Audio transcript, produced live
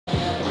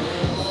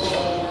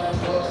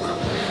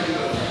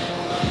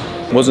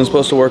Wasn't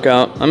supposed to work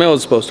out. I mean, I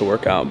was supposed to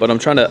work out, but I'm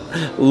trying to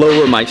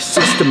lower my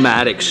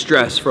systematic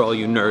stress for all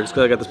you nerds because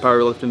I got this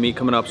powerlifting meet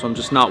coming up, so I'm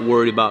just not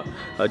worried about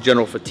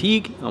general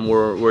fatigue. I'm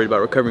more worried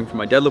about recovering from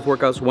my deadlift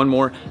workouts. One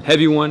more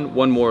heavy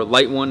one more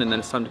light one, and then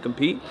it's time to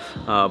compete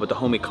with the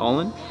homie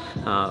Colin.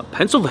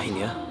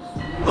 Pennsylvania,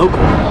 local.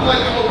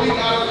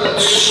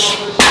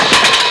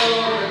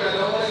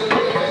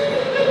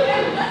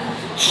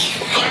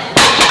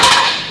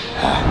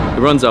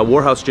 He runs a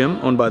Warhouse Gym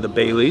owned by the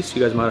Baileys.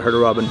 You guys might have heard of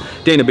Rob and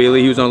Dana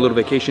Bailey. He was on a little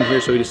vacation here,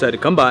 so he decided to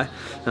come by.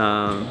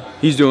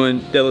 He's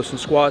doing deadlifts and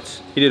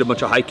squats. He did a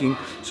bunch of hiking,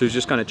 so he's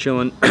just kind of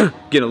chilling,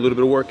 getting a little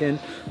bit of work in.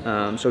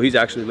 So he's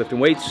actually lifting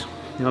weights.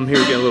 I'm here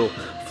getting a little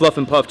fluff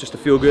and puff just to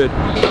feel good.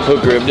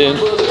 Hook grip, dude.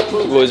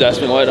 You always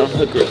ask me why I don't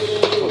hook grip.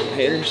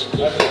 Haters.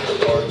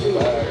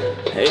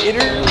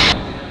 Haters.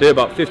 Did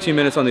about 15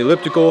 minutes on the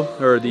elliptical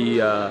or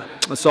the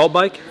assault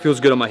bike. Feels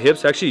good on my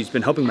hips. Actually, it's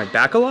been helping my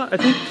back a lot, I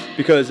think,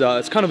 because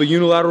it's kind of a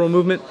unilateral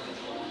movement.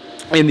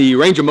 And the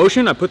range of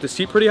motion, I put the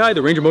seat pretty high.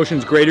 The range of motion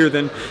is greater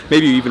than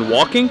maybe even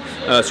walking.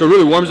 So it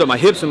really warms up my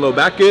hips and low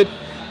back good.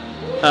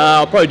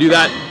 I'll probably do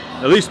that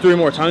at least 3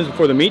 more times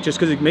before the meet just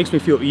because it makes me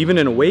feel even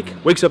and awake.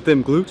 Wakes up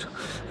them glutes.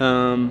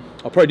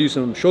 I'll probably do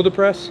some shoulder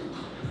press.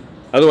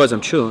 Otherwise,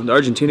 I'm chilling. The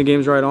Argentina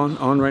game's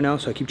on right now,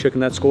 so I keep checking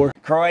that score.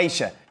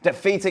 Croatia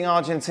defeating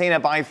Argentina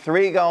by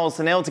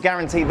 3-0 to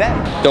guarantee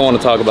them. Don't want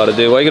to talk about it,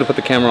 dude. Why are you gonna put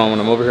the camera on when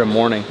I'm over here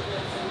mourning?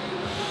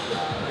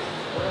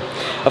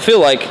 I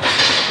feel like,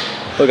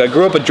 look, I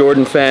grew up a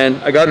Jordan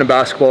fan. I got into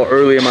basketball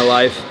early in my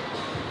life.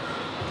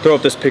 Throw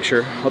up this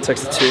picture. I'll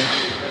text it to you.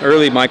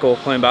 Early Michael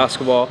playing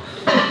basketball.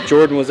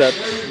 Jordan was at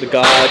the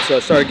God, so I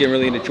started getting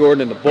really into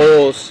Jordan and the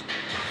Bulls.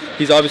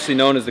 He's obviously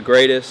known as the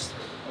greatest.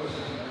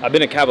 I've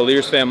been a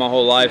Cavaliers fan my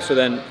whole life, so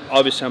then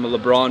obviously I'm a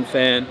LeBron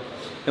fan.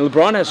 And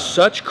LeBron has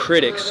such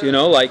critics, you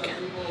know, like,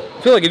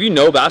 I feel like if you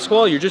know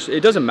basketball,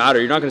 it doesn't matter.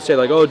 You're not going to say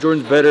like, oh,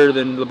 Jordan's better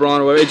than LeBron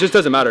or whatever. It just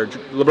doesn't matter.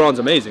 LeBron's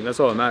amazing. That's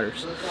all that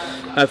matters.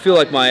 I feel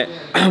like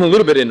I'm a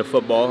little bit into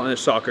football and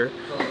soccer.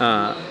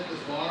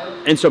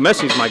 And so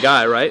Messi's my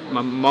guy, right?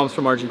 My mom's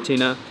from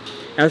Argentina.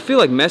 And I feel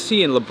like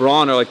Messi and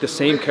LeBron are like the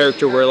same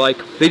character where like,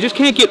 they just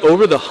can't get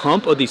over the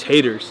hump of these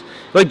haters.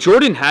 Like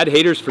Jordan had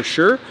haters for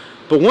sure,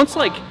 but once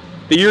like,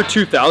 the year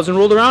 2000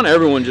 rolled around,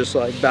 everyone just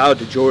like bowed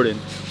to Jordan.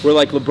 Where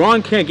like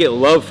LeBron can't get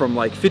love from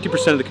like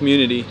 50% of the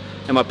community,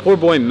 and my poor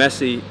boy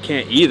Messi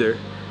can't either.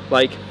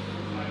 Like,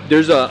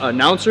 there's an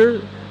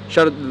announcer,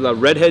 shout out to the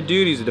redhead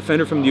dude, he's a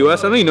defender from the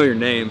US. I don't even know your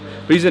name,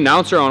 but he's an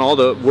announcer on all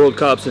the World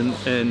Cups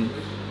and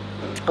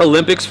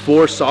Olympics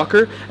for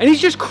soccer, and he's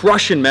just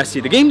crushing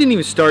Messi. The game didn't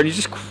even start, he's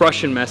just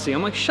crushing Messi.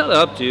 I'm like, shut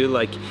up, dude.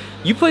 Like,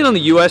 you played on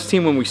the US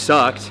team when we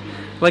sucked.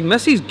 Like,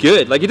 Messi's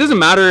good. Like, it doesn't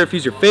matter if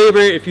he's your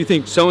favorite, if you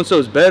think so-and-so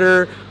is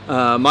better,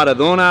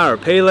 Maradona or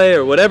Pele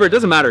or whatever. It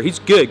doesn't matter. He's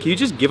good. Can you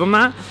just give him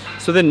that?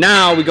 So then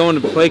now we go into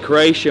play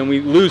Croatia and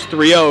we lose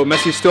 3-0.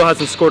 Messi still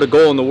hasn't scored a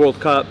goal in the World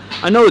Cup.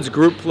 I know it's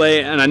group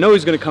play, and I know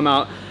he's going to come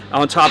out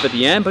on top at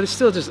the end, but it's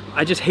still just,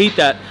 I just hate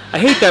that. I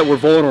hate that we're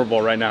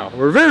vulnerable right now.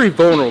 We're very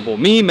vulnerable.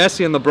 Me,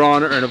 Messi, and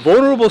LeBron are in a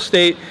vulnerable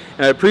state,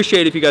 and I'd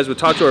appreciate if you guys would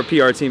talk to our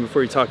PR team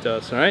before you talk to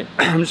us, all right?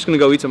 I'm just going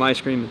to go eat some ice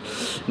cream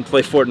and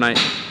play Fortnite.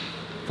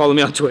 Follow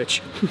me on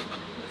Twitch.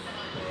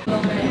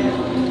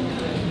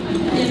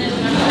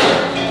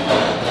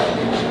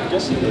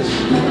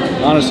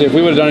 Honestly, if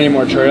we would have done any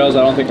more trails,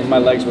 I don't think my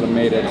legs would have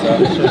made it. So.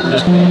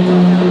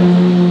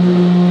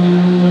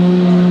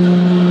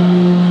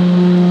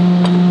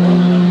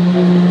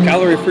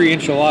 Calorie-free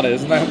enchilada,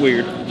 isn't that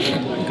weird?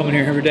 Coming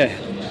here every day.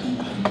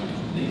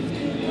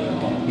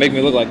 Make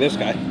me look like this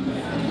guy.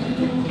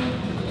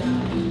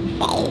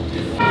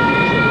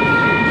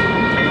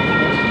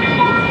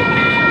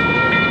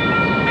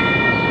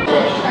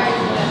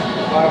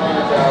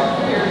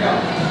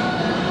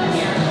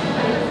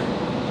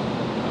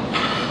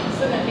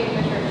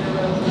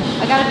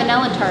 I got a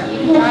vanilla tart. You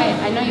can try it.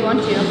 I know you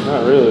want to.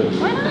 Not really.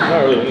 Why not?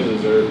 Not really any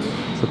desserts.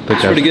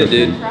 It's pretty good,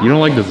 dude. You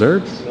don't like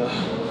desserts? No,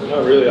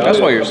 not really. That's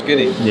why you're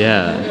skinny.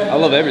 Yeah. I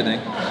love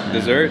everything.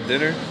 Dessert,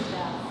 dinner,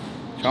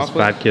 Just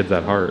chocolate. fat kids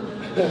at heart.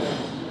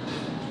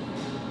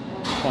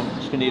 I'm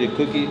just gonna eat a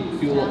cookie,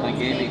 fuel up my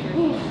gaming.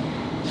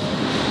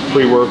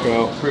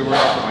 Pre-workout.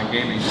 Pre-workout for my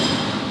gaming.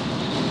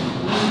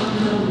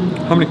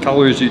 How many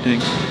calories do you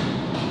think?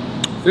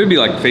 It would be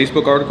like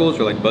Facebook articles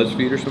or like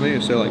BuzzFeed or something.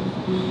 It'd say like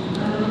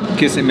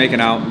kissing,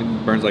 making out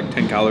burns like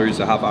 10 calories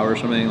a half hour or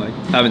something. Like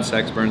having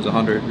sex burns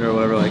 100 or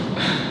whatever. Like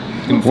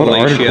what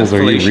articles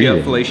are you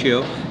reading?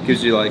 Fellatio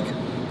gives you like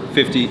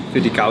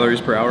 50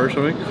 calories per hour or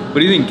something. What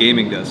do you think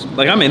gaming does?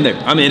 Like I'm in there.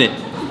 I'm in it.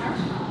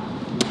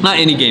 Not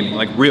any gaming,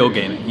 like real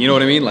gaming. You know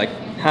what I mean? Like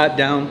hat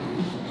down,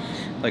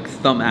 like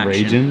thumb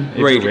action.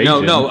 Raging?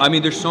 No. I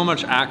mean, there's so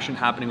much action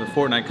happening with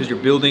Fortnite because you're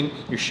building,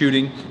 you're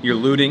shooting, you're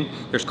looting.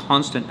 There's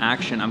constant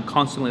action. I'm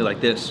constantly like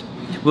this.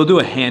 We'll do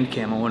a hand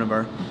cam on one of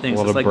our things.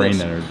 A lot of like brain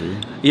this. energy.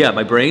 Yeah,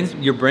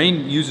 your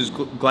brain uses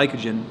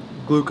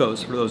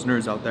glucose for those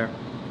nerds out there.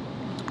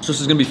 So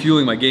this is gonna be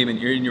fueling my game, and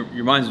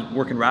your mind's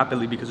working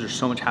rapidly because there's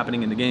so much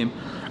happening in the game.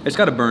 It's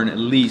got to burn at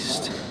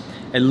least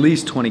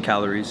 20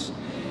 calories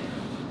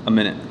a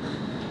minute.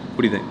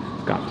 What do you think?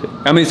 It's got to.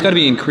 I mean, it's got to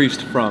be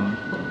increased from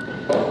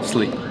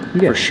sleep,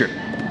 for sure.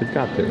 It's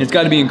got to. It's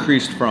got to be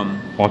increased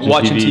from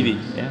watching TV.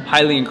 Yeah.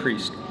 Highly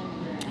increased.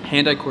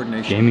 Hand-eye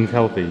coordination. Gaming's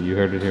healthy. You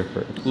heard it here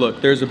first.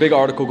 Look, there's a big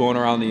article going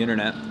around the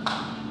internet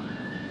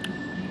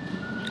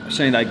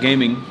saying that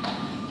gaming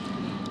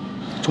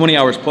 20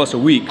 hours plus a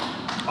week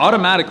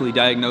automatically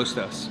diagnosed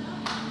us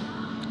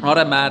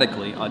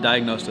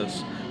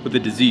with a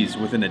disease,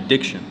 with an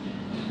addiction.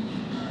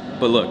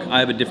 But look, I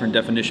have a different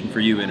definition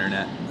for you,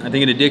 internet. I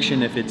think an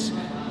addiction, if it's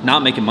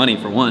not making money,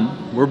 for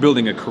one, we're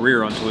building a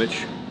career on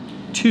Twitch.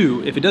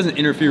 Two, if it doesn't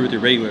interfere with your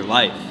regular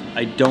life,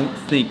 I don't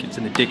think it's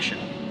an addiction.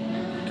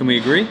 Can we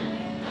agree?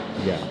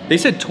 Yeah. They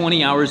said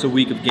 20 hours a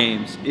week of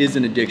games is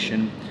an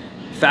addiction.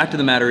 Fact of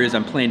the matter is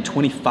I'm playing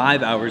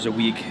 25 hours a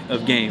week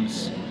of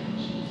games.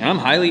 And I'm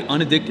highly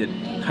unaddicted.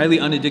 Highly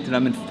unaddicted.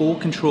 I'm in full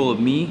control of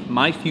me,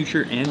 my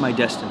future, and my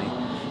destiny.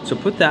 So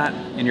put that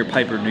in your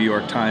Piper, New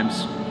York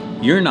Times.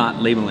 You're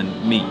not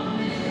labeling me.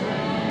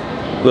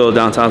 Little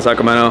downtown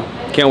Sacramento.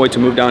 Can't wait to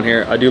move down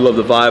here. I do love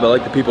the vibe. I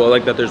like the people. I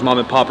like that there's mom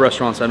and pop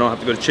restaurants. I don't have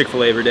to go to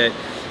Chick-fil-A every day.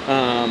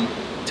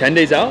 10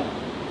 days out.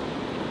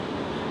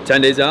 10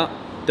 days out.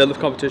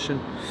 Deadlift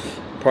competition.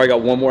 Probably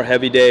got one more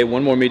heavy day,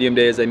 one more medium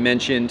day, as I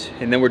mentioned,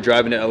 and then we're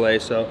driving to LA.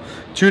 So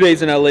 2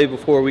 days in LA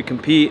before we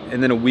compete,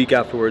 and then a week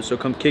afterwards. So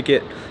come kick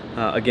it.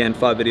 Again,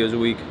 5 videos a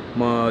week.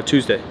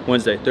 Tuesday,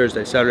 Wednesday,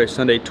 Thursday, Saturday,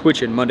 Sunday,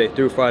 Twitching Monday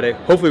through Friday.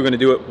 Hopefully we're gonna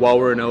do it while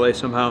we're in LA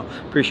somehow.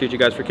 Appreciate you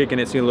guys for kicking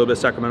it, seeing a little bit of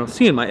Sacramento,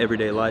 seeing my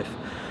everyday life.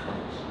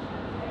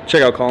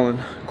 Check out Colin,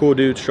 cool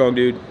dude, strong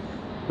dude,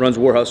 runs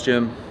Warhouse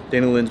Gym,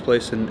 Dana Lynn's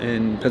place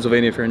in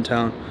Pennsylvania if you're in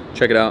town.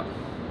 Check it out.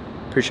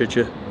 Appreciate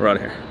you. We're out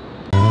of here.